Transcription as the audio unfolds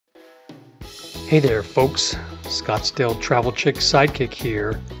Hey there folks, Scottsdale Travel Chick Sidekick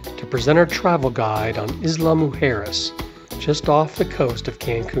here to present our travel guide on Isla Mujeres, just off the coast of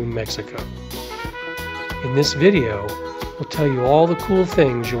Cancun, Mexico. In this video, we'll tell you all the cool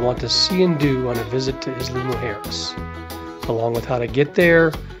things you'll want to see and do on a visit to Isla Mujeres, along with how to get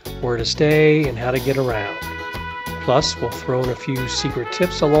there, where to stay, and how to get around. Plus, we'll throw in a few secret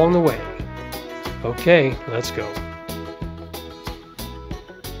tips along the way. Okay, let's go.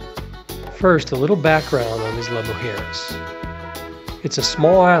 First, a little background on Isla Mujeres. It's a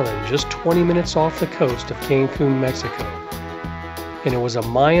small island just 20 minutes off the coast of Cancun, Mexico. And it was a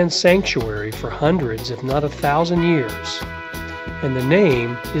Mayan sanctuary for hundreds, if not 1,000 years. And the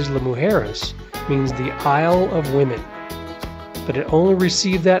name, Isla Mujeres, means the Isle of Women. But it only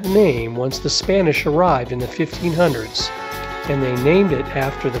received that name once the Spanish arrived in the 1500s, and they named it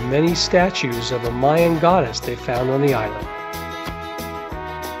after the many statues of a Mayan goddess they found on the island.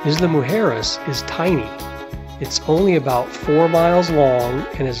 Isla Mujeres is tiny. It's only about 4 miles long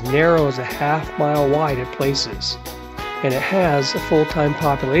and as narrow as a half-mile wide at places, and it has a full-time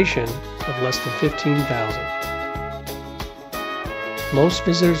population of less than 15,000. Most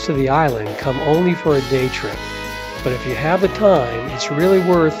visitors to the island come only for a day trip, but if you have the time, it's really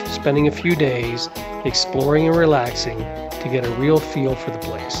worth spending a few days exploring and relaxing to get a real feel for the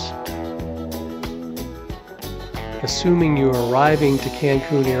place. Assuming you are arriving to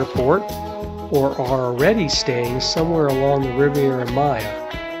Cancun Airport or are already staying somewhere along the Riviera Maya,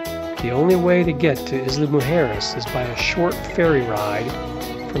 the only way to get to Isla Mujeres is by a short ferry ride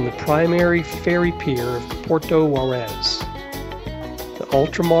from the primary ferry pier of Puerto Juarez. The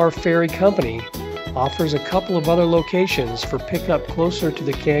Ultramar Ferry Company offers a couple of other locations for pickup closer to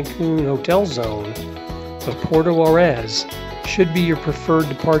the Cancun hotel zone, but Puerto Juarez should be your preferred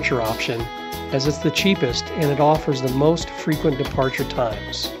departure option, as it's the cheapest and it offers the most frequent departure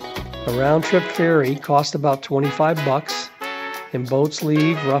times. A round-trip ferry costs about $25, and boats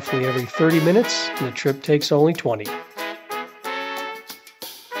leave roughly every 30 minutes, and the trip takes only 20.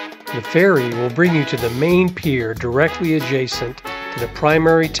 The ferry will bring you to the main pier directly adjacent to the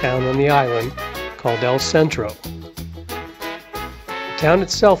primary town on the island called El Centro. The town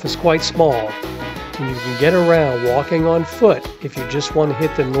itself is quite small, and you can get around walking on foot if you just want to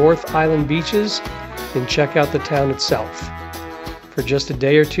hit the North Island beaches and check out the town itself. For just a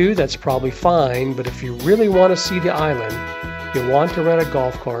day or two, that's probably fine, but if you really want to see the island, you'll want to rent a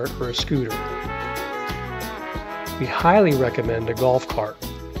golf cart or a scooter. We highly recommend a golf cart.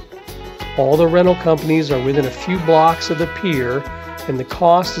 All the rental companies are within a few blocks of the pier, and the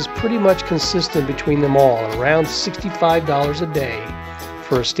cost is pretty much consistent between them all, around $65 a day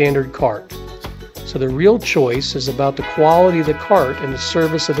for a standard cart. So the real choice is about the quality of the cart and the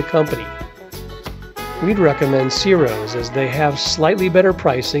service of the company. We'd recommend Ciro's, as they have slightly better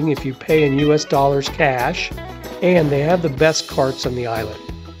pricing if you pay in US dollars cash, and they have the best carts on the island.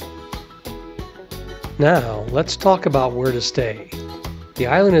 Now, let's talk about where to stay. The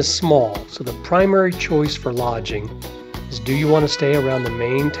island is small, so the primary choice for lodging is, do you want to stay around the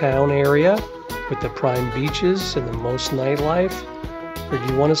main town area with the prime beaches and the most nightlife, or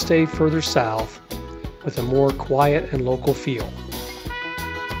do you want to stay further south with a more quiet and local feel?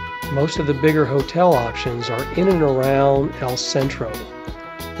 Most of the bigger hotel options are in and around El Centro,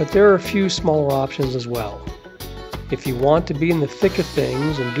 but there are a few smaller options as well. If you want to be in the thick of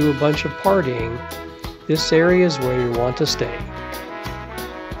things and do a bunch of partying, this area is where you want to stay.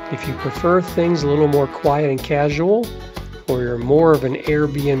 If you prefer things a little more quiet and casual, or you're more of an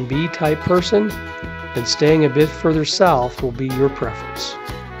Airbnb type person, then staying a bit further south will be your preference.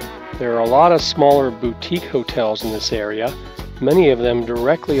 There are a lot of smaller boutique hotels in this area, many of them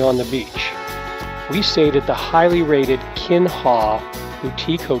directly on the beach. We stayed at the highly rated Kin Ha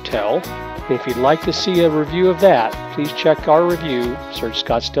Boutique Hotel, and if you'd like to see a review of that, please check our review, search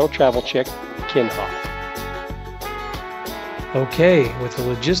Scottsdale Travel Chick, Kin Ha. Okay, with the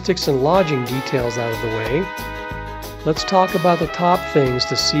logistics and lodging details out of the way, let's talk about the top things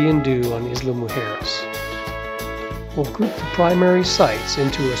to see and do on Isla Mujeres. We'll group the primary sites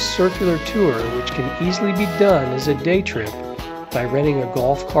into a circular tour, which can easily be done as a day trip by renting a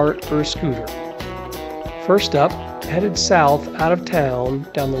golf cart or a scooter. First up, headed south out of town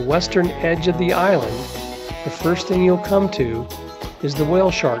down the western edge of the island, the first thing you'll come to is the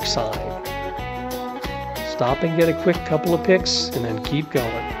whale shark sign. Stop and get a quick couple of pics and then keep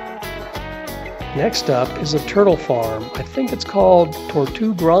going. Next up is a turtle farm. I think it's called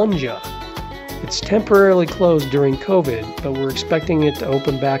Tortu Granja. It's temporarily closed during COVID, but we're expecting it to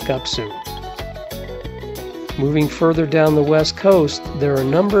open back up soon. Moving further down the west coast, there are a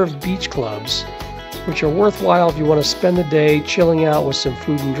number of beach clubs, which are worthwhile if you want to spend the day chilling out with some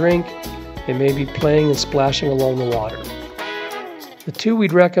food and drink They may be playing and splashing along the water. The two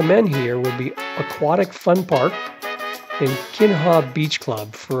we'd recommend here would be Aquatic Fun Park and Kinhaw Beach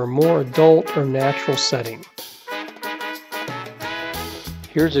Club for a more adult or natural setting.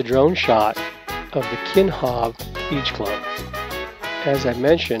 Here's a drone shot of the Kinhaw Beach Club. As I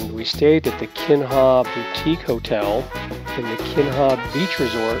mentioned, we stayed at the Kinhaw Boutique Hotel, and the Kinhaw Beach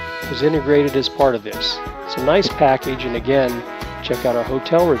Resort was integrated as part of this. It's a nice package, and again, check out our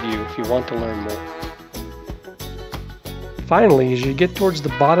hotel review if you want to learn more. Finally, as you get towards the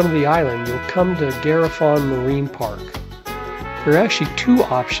bottom of the island, you'll come to Garifon Marine Park. There are actually two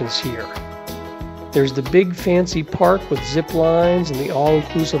options here. There's the big fancy park with zip lines and the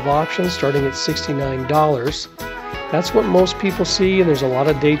all-inclusive option starting at $69. That's what most people see, and there's a lot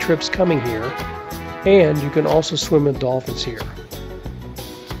of day trips coming here. And you can also swim with dolphins here.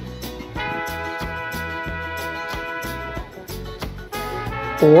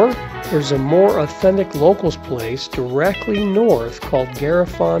 Or there's a more authentic locals place directly north called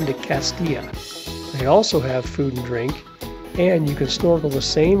Garifon de Castilla. They also have food and drink, and you can snorkel the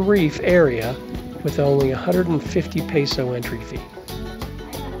same reef area with only 150 peso entry fee.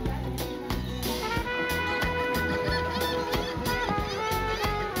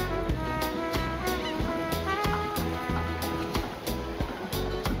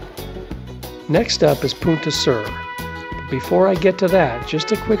 Next up is Punta Sur. But before I get to that,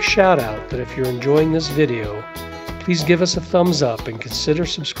 just a quick shout out that if you're enjoying this video, please give us a thumbs up and consider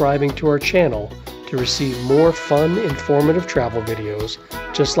subscribing to our channel to receive more fun, informative travel videos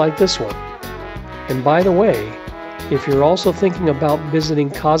just like this one. And by the way, if you're also thinking about visiting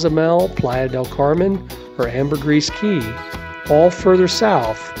Cozumel, Playa del Carmen, or Ambergris Key, all further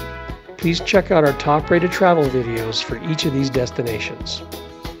south, please check out our top-rated travel videos for each of these destinations.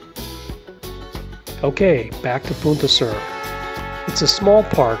 Okay, back to Punta Sur. It's a small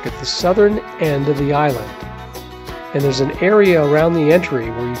park at the southern end of the island, and there's an area around the entry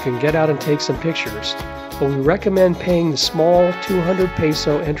where you can get out and take some pictures, but we recommend paying the small 200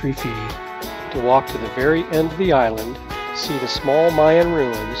 peso entry fee to walk to the very end of the island, see the small Mayan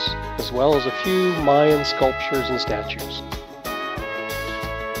ruins, as well as a few Mayan sculptures and statues.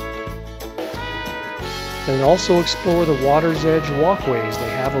 And also explore the water's edge walkways they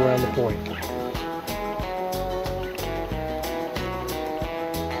have around the point.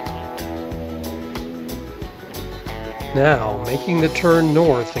 Now, making the turn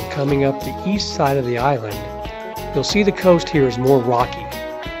north and coming up the east side of the island, you'll see the coast here is more rocky,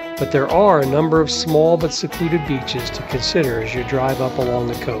 but there are a number of small but secluded beaches to consider as you drive up along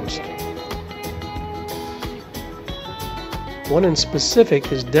the coast. One in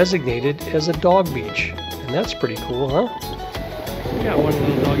specific is designated as a dog beach, and that's pretty cool, huh? We got one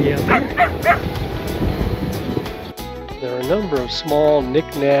little doggy out there. There are a number of small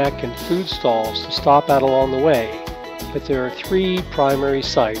knick-knack and food stalls to stop at along the way, but there are three primary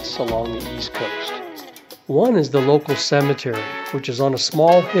sites along the east coast. One is the local cemetery, which is on a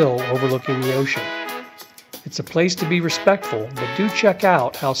small hill overlooking the ocean. It's a place to be respectful, but do check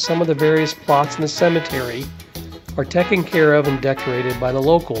out how some of the various plots in the cemetery are taken care of and decorated by the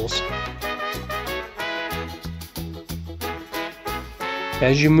locals.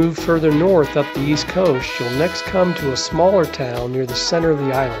 As you move further north up the east coast, you'll next come to a smaller town near the center of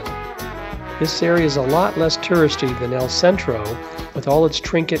the island. This area is a lot less touristy than El Centro, with all its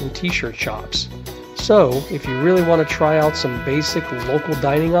trinket and t-shirt shops. So, if you really want to try out some basic local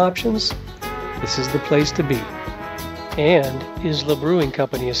dining options, this is the place to be. And Isla Brewing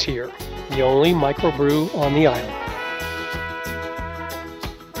Company is here, the only microbrew on the island.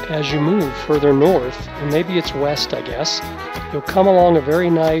 As you move further north, and maybe it's west I guess, you'll come along a very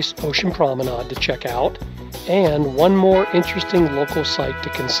nice ocean promenade to check out, and one more interesting local site to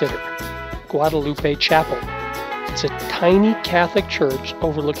consider, Guadalupe Chapel. It's a tiny Catholic church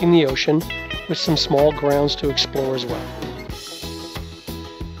overlooking the ocean with some small grounds to explore as well.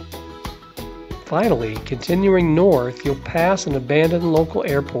 Finally, continuing north, you'll pass an abandoned local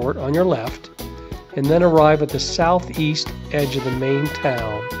airport on your left and then arrive at the southeast edge of the main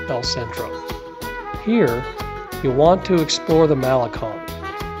town, El Centro. Here, you'll want to explore the Malecon.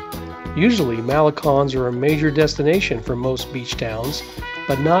 Usually, Malecons are a major destination for most beach towns,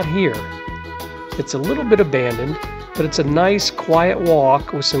 but not here. It's a little bit abandoned, but it's a nice, quiet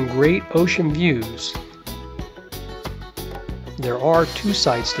walk with some great ocean views. There are two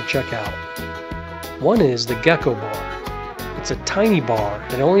sites to check out. One is the Gecko Bar. It's a tiny bar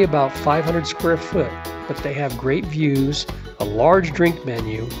at only about 500 square foot, but they have great views, a large drink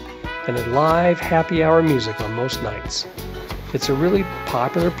menu, and a live happy hour music on most nights. It's a really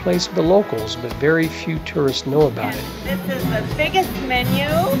popular place with the locals, but very few tourists know about it. This is the biggest menu.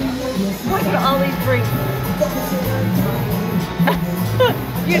 Look at all these drinks.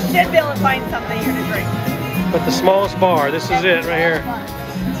 You should be able to find something here to drink. But the smallest bar, this is it right here.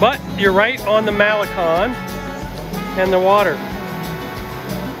 But you're right on the Malecon and the water.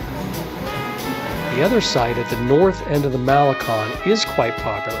 The other site at the north end of the Malecon is quite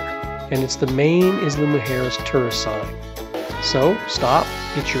popular, and it's the main Isla Mujeres tourist sign. So stop,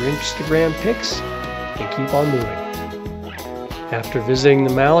 get your Instagram pics, and keep on moving. After visiting the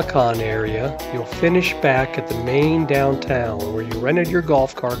Malecon area, you'll finish back at the main downtown where you rented your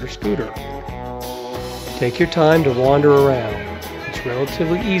golf cart or scooter. Take your time to wander around. It's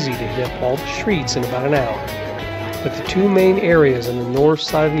relatively easy to hit up all the streets in about an hour. But the two main areas on the north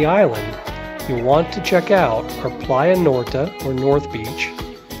side of the island you'll want to check out are Playa Norte, or North Beach,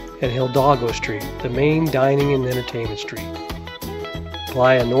 and Hidalgo Street, the main dining and entertainment street.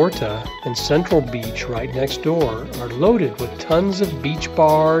 Playa Norte and Central Beach right next door are loaded with tons of beach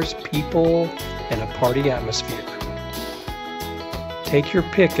bars, people, and a party atmosphere. Take your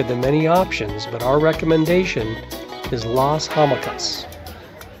pick of the many options, but our recommendation is Las Hamacas.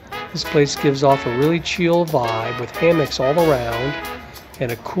 This place gives off a really chill vibe with hammocks all around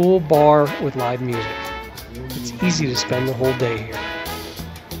and a cool bar with live music. It's easy to spend the whole day here.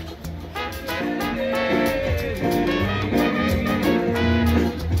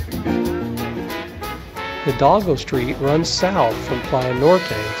 Hidalgo Street runs south from Playa Norte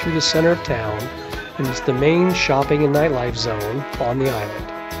through the center of town, and it's the main shopping and nightlife zone on the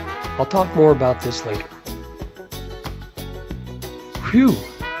island. I'll talk more about this later. Whew,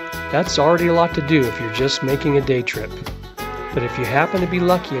 that's already a lot to do if you're just making a day trip. But if you happen to be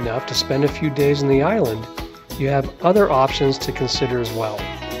lucky enough to spend a few days on the island, you have other options to consider as well.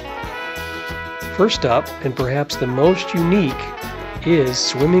 First up, and perhaps the most unique, is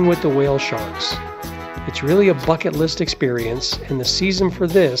swimming with the whale sharks. It's really a bucket list experience, and the season for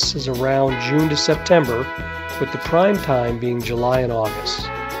this is around June to September, with the prime time being July and August.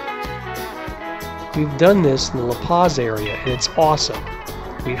 We've done this in the La Paz area, and it's awesome.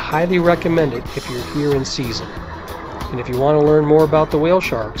 We highly recommend it if you're here in season. And if you want to learn more about the whale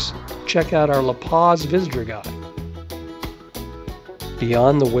sharks, check out our La Paz visitor guide.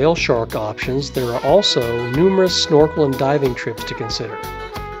 Beyond the whale shark options, there are also numerous snorkel and diving trips to consider.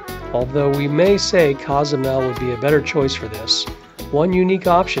 Although we may say Cozumel would be a better choice for this, one unique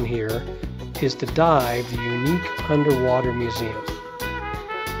option here is to dive the unique underwater museum.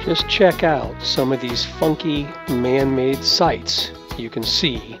 Just check out some of these funky man-made sights you can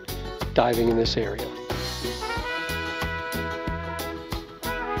see diving in this area.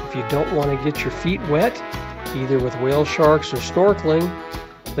 If you don't want to get your feet wet, either with whale sharks or snorkeling,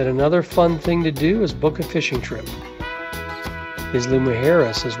 then another fun thing to do is book a fishing trip. Isla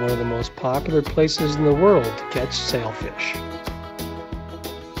Mujeres is one of the most popular places in the world to catch sailfish.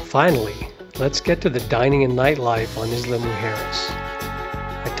 Finally, let's get to the dining and nightlife on Isla Mujeres.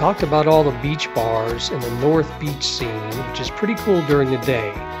 I talked about all the beach bars and the North Beach scene, which is pretty cool during the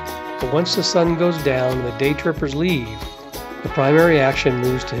day, but once the sun goes down and the day trippers leave, the primary action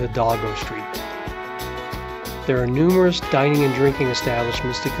moves to Hidalgo Street. There are numerous dining and drinking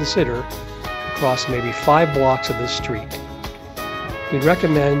establishments to consider across maybe 5 blocks of this street. We'd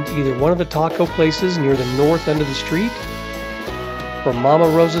recommend either one of the taco places near the north end of the street or Mama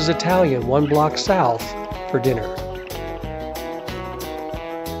Rosa's Italian 1 block south for dinner.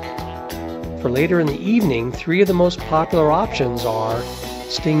 For later in the evening, 3 of the most popular options are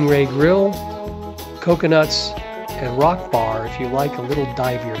Stingray Grill, Coconuts, and Rock Bar if you like a little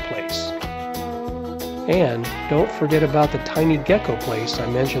divier place. And don't forget about the tiny gecko place I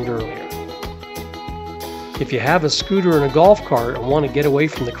mentioned earlier. If you have a scooter and a golf cart and want to get away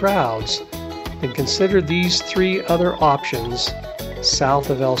from the crowds, then consider these 3 other options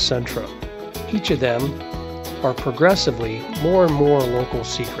south of El Centro. Each of them are progressively more and more a local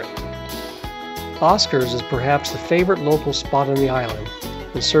secret. Oscar's is perhaps the favorite local spot on the island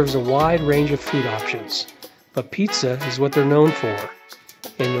and serves a wide range of food options, but pizza is what they're known for,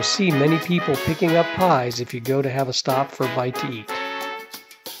 and you'll see many people picking up pies if you go to have a stop for a bite to eat.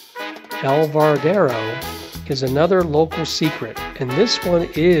 El Varadero is another local secret, and this one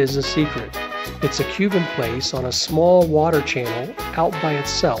is a secret. It's a Cuban place on a small water channel out by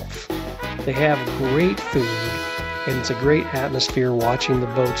itself. They have great food, and it's a great atmosphere watching the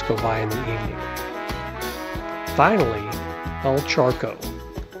boats go by in the evening. Finally, El Charco.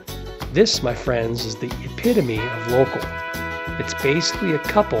 This, my friends, is the epitome of local. It's basically a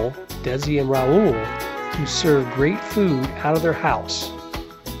couple, Desi and Raul, who serve great food out of their house.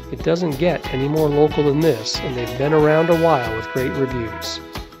 It doesn't get any more local than this, and they've been around a while with great reviews,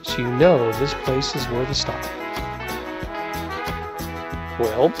 so you know this place is worth a stop.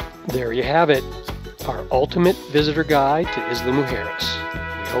 Well, there you have it, our ultimate visitor guide to Isla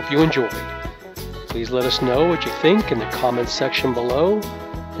Mujeres. We hope you enjoyed. Please let us know what you think in the comments section below,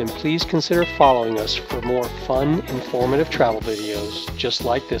 and please consider following us for more fun, informative travel videos just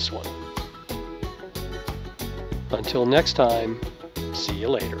like this one. Until next time, see you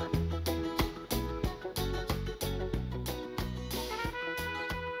later.